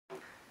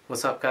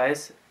What's up,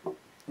 guys?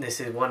 This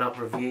is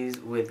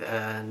Oneupreviewz with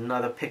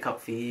another pickup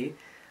for you.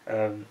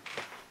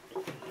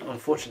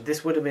 Unfortunately,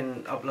 this would have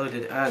been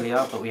uploaded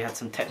earlier, but we had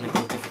some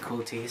technical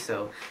difficulties,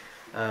 so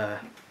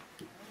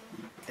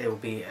it will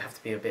have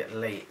to be a bit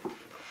late.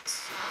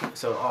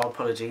 So our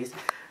apologies,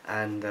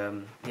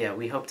 and yeah,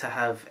 we hope to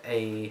have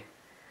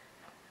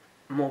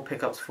more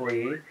pickups for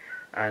you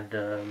and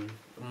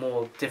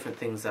more different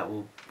things that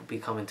will be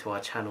coming to our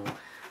channel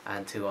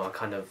and to our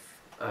kind of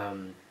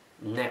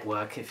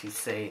network, if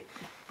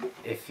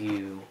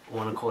you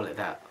want to call it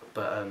that.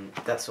 But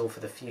that's all for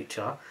the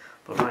future.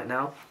 But right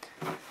now,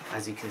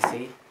 as you can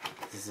see,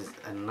 this is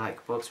a Nike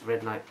box,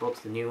 red Nike box,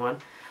 the new one.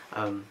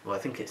 Well, I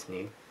think it's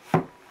new.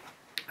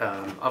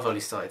 I've only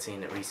started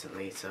seeing it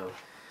recently, so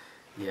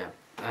yeah.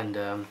 And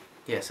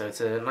yeah, so it's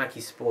a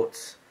Nike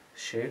sports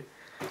shoe.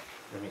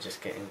 Let me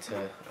just get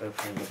into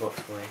opening the box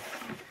for you.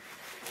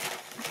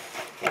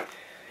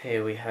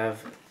 Here we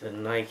have the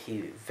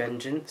Nike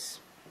Vengeance.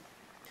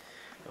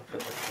 I'll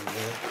put that in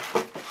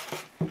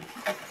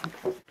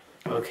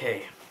there.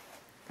 Okay,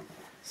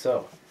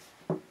 so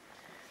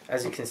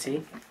as you can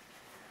see,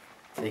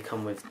 they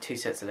come with two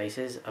sets of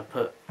laces. I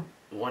put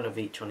one of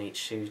each on each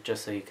shoe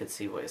just so you could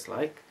see what it's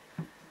like,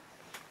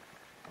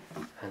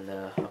 and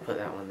I'll put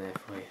that one there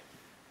for you.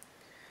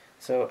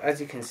 So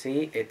as you can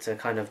see, it's a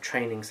kind of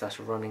training /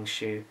 running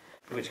shoe,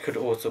 which could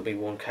also be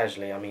worn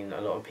casually. I mean,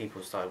 a lot of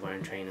people started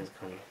wearing trainers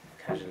kind of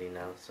casually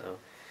now, so,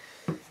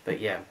 but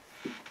yeah.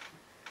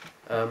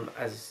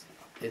 As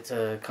it's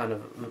a kind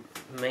of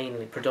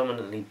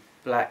predominantly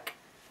black,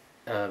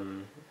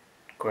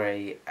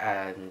 grey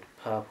and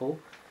purple.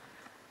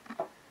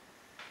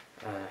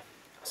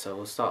 So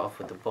we'll start off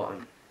with the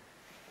bottom.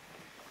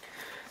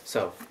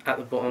 So at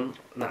the bottom,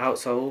 the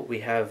outsole,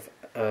 we have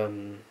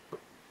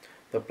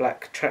the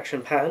black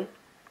traction pattern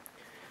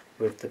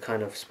with the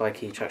kind of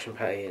spiky traction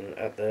pattern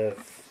at the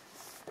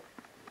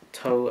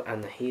toe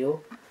and the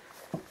heel,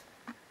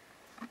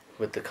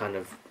 with the kind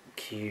of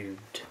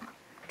cubed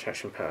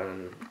traction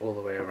pattern all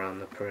the way around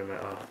the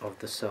perimeter of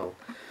the sole.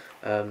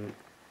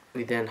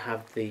 We then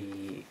have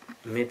the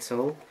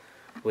midsole,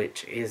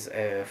 which is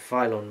a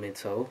Phylon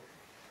midsole.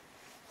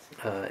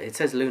 It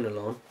says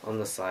Lunar on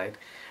the side,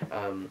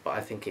 but I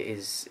think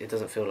it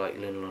doesn't feel like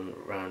Lunar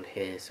around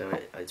here, so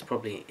it's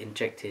probably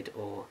injected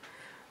or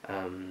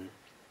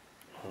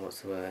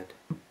what's the word?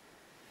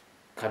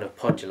 Kind of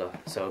podular,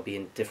 so it'll be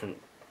in different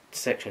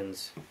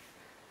sections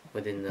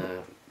within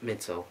the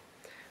midsole.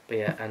 But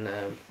yeah, and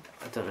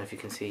I don't know if you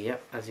can see,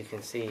 yep, as you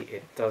can see,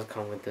 it does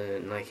come with the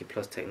Nike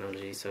Plus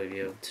technology, so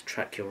you're able to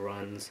track your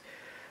runs,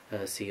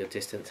 see your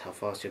distance, how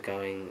fast you're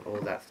going, all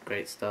that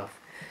great stuff.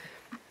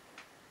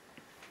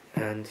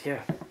 And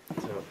yeah,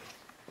 so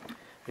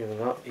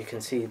moving up, you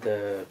can see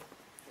the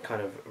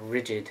kind of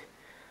rigid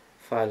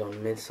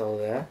Phylon midsole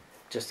there,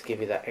 just to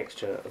give you that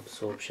extra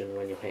absorption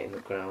when you're hitting the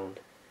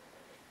ground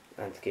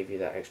and to give you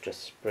that extra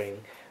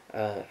spring.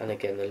 And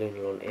again, the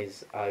Lunar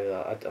is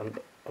either,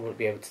 I wouldn't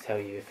be able to tell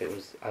you if it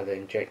was either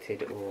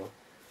injected or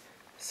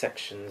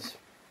sections,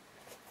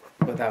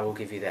 but that will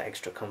give you that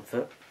extra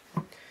comfort.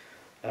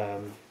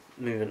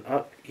 Moving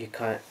up, you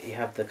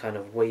have the kind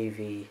of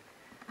wavy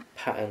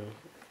pattern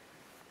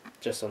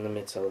just on the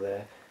midsole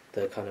there,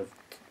 the kind of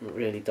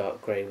really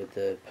dark grey with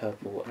the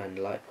purple and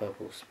light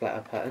purple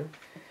splatter pattern.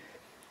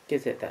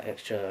 Gives it that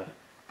extra,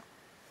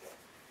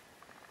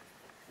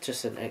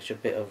 just an extra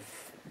bit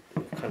of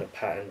kind of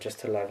pattern just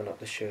to liven up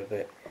the shoe a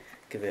bit,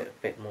 give it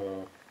a bit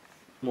more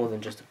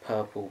than just a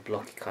purple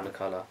blocky kind of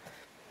colour.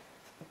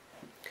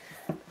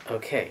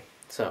 Okay,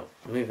 so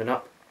moving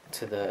up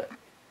to the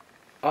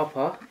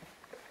upper,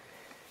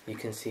 you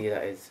can see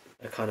that is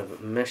a kind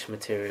of mesh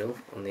material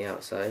on the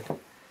outside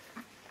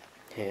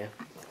here,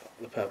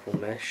 the purple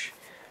mesh,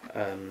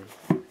 and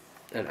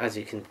as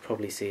you can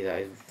probably see,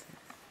 that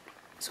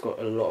it's got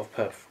a lot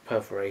of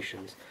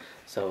perforations,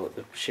 so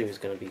the shoe is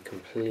going to be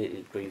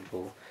completely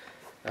breathable.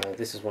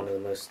 This is one of the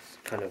most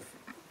kind of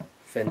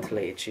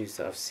ventilated shoes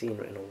that I've seen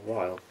in a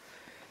while.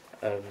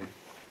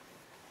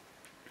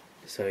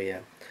 So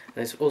yeah,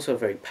 and it's also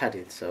very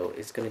padded, so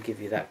it's going to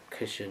give you that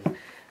cushion,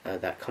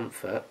 that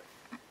comfort,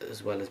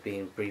 as well as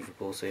being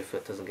breathable, so your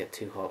foot doesn't get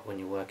too hot when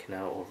you're working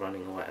out or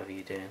running or whatever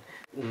you're doing.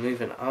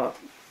 Moving up,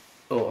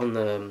 or on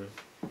the,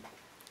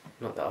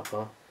 not the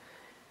upper,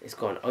 it's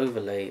got an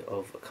overlay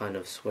of a kind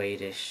of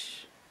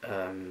suede-ish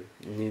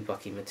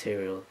nubucky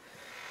material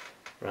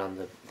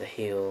around the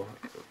heel,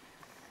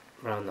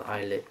 around the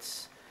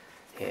eyelets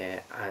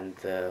here, and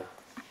the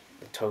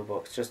toe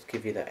box, just to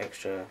give you that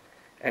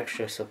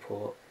extra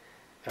support,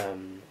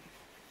 and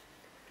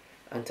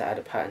to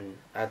add pattern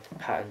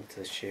to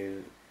the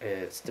shoe,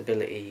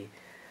 stability,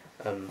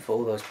 for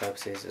all those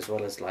purposes, as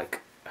well as like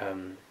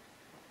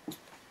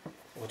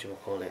what do you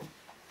call it,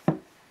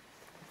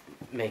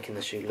 making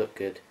the shoe look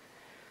good.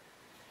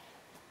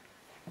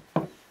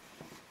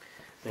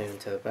 Moving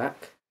to the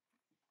back,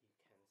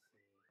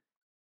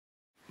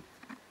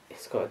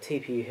 it's got a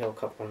TPU heel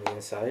cup on the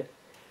inside.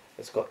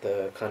 It's got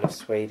the kind of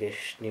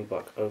suede-ish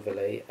nubuck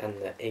overlay and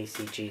the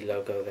ACG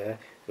logo there,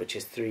 which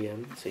is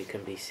 3M, so you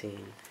can be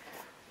seen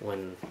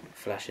when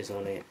flash is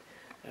on it,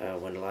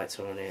 when lights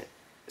are on it,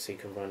 so you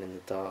can run in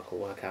the dark or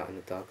work out in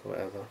the dark or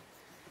whatever.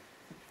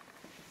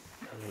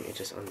 And let me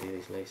just undo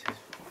these laces,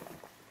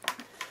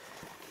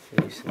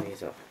 loosen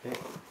these up a bit,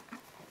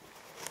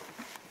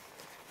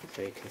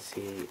 so you can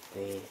see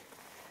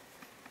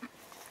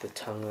the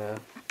tongue there.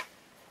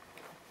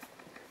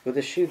 With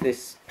the shoe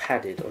this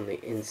padded on the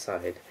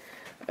inside,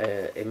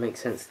 it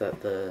makes sense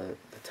that the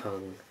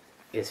tongue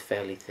is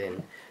fairly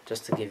thin,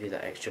 just to give you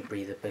that extra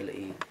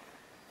breathability,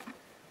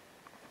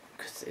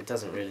 because it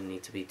doesn't really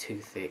need to be too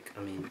thick.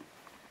 I mean,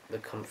 the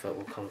comfort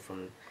will come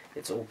from,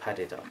 it's all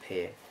padded up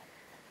here,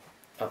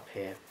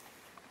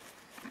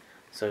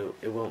 so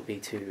it won't be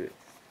too,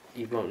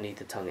 you won't need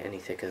the tongue any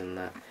thicker than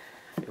that.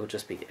 It will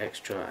just be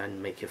extra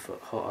and make your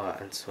foot hotter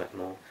and sweat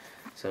more.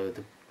 So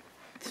the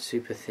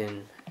super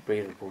thin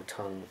breathable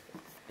tongue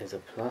is a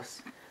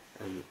plus,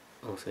 and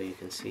also you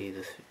can see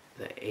the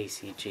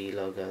ACG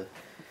logo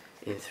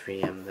in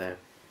 3M there.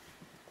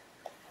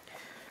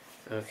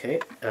 Okay,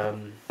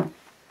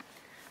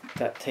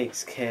 that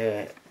takes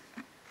care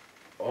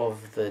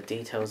of the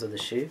details of the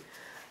shoe.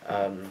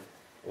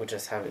 We'll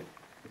just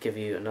give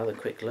you another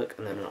quick look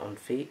and then on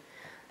feet,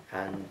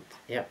 and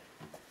yeah.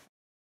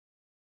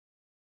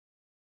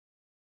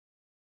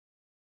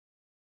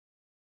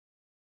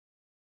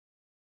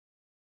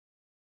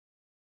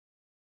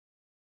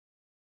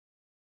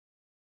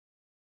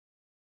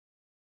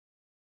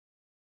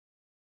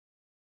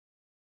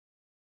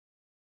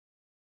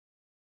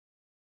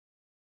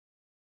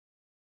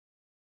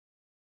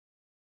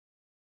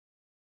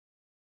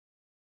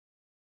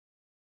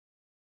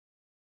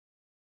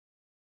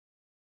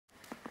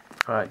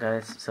 Alright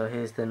guys, so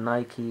here's the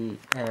Nike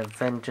Air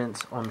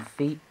Vengeance on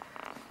feet.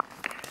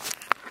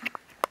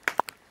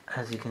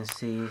 As you can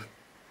see,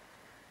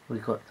 we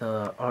got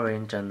the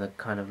orange and the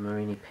kind of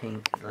marine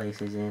pink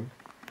laces in.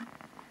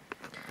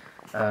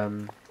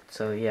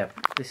 So yeah,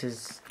 this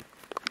is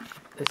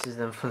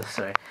them for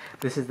the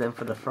this is them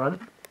for the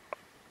front,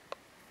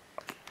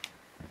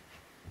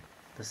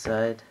 the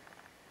side,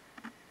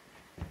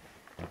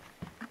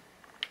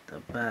 the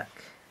back,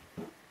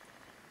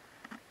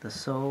 the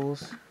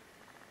soles,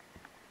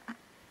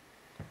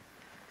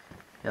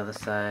 the other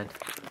side,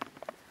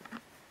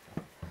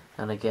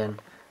 and again.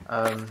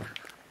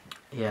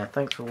 Yeah,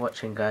 thanks for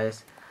watching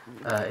guys.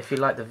 If you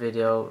like the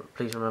video,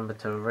 please remember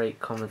to rate,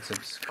 comment,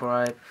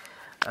 subscribe.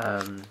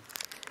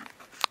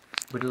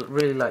 We'd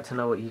really like to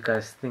know what you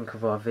guys think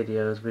of our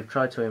videos. We've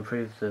tried to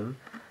improve them,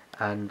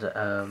 and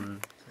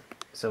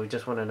so we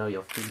just want to know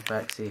your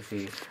feedback, see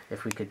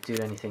if we could do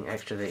anything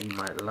extra that you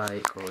might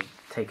like, or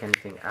take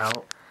anything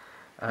out.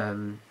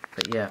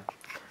 But yeah,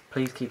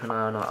 please keep an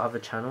eye on our other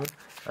channel,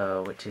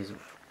 which is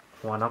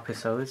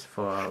Oneupreviewz,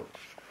 for our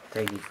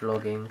daily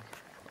vlogging,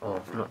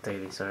 or not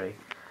daily, sorry.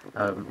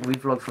 We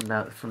vlog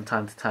from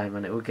time to time,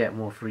 and it will get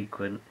more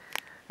frequent.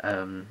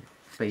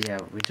 But yeah,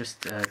 we're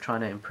just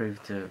trying to improve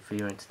for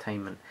your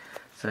entertainment.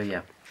 So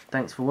yeah,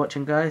 thanks for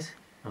watching guys,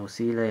 and we'll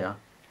see you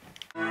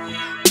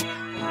later.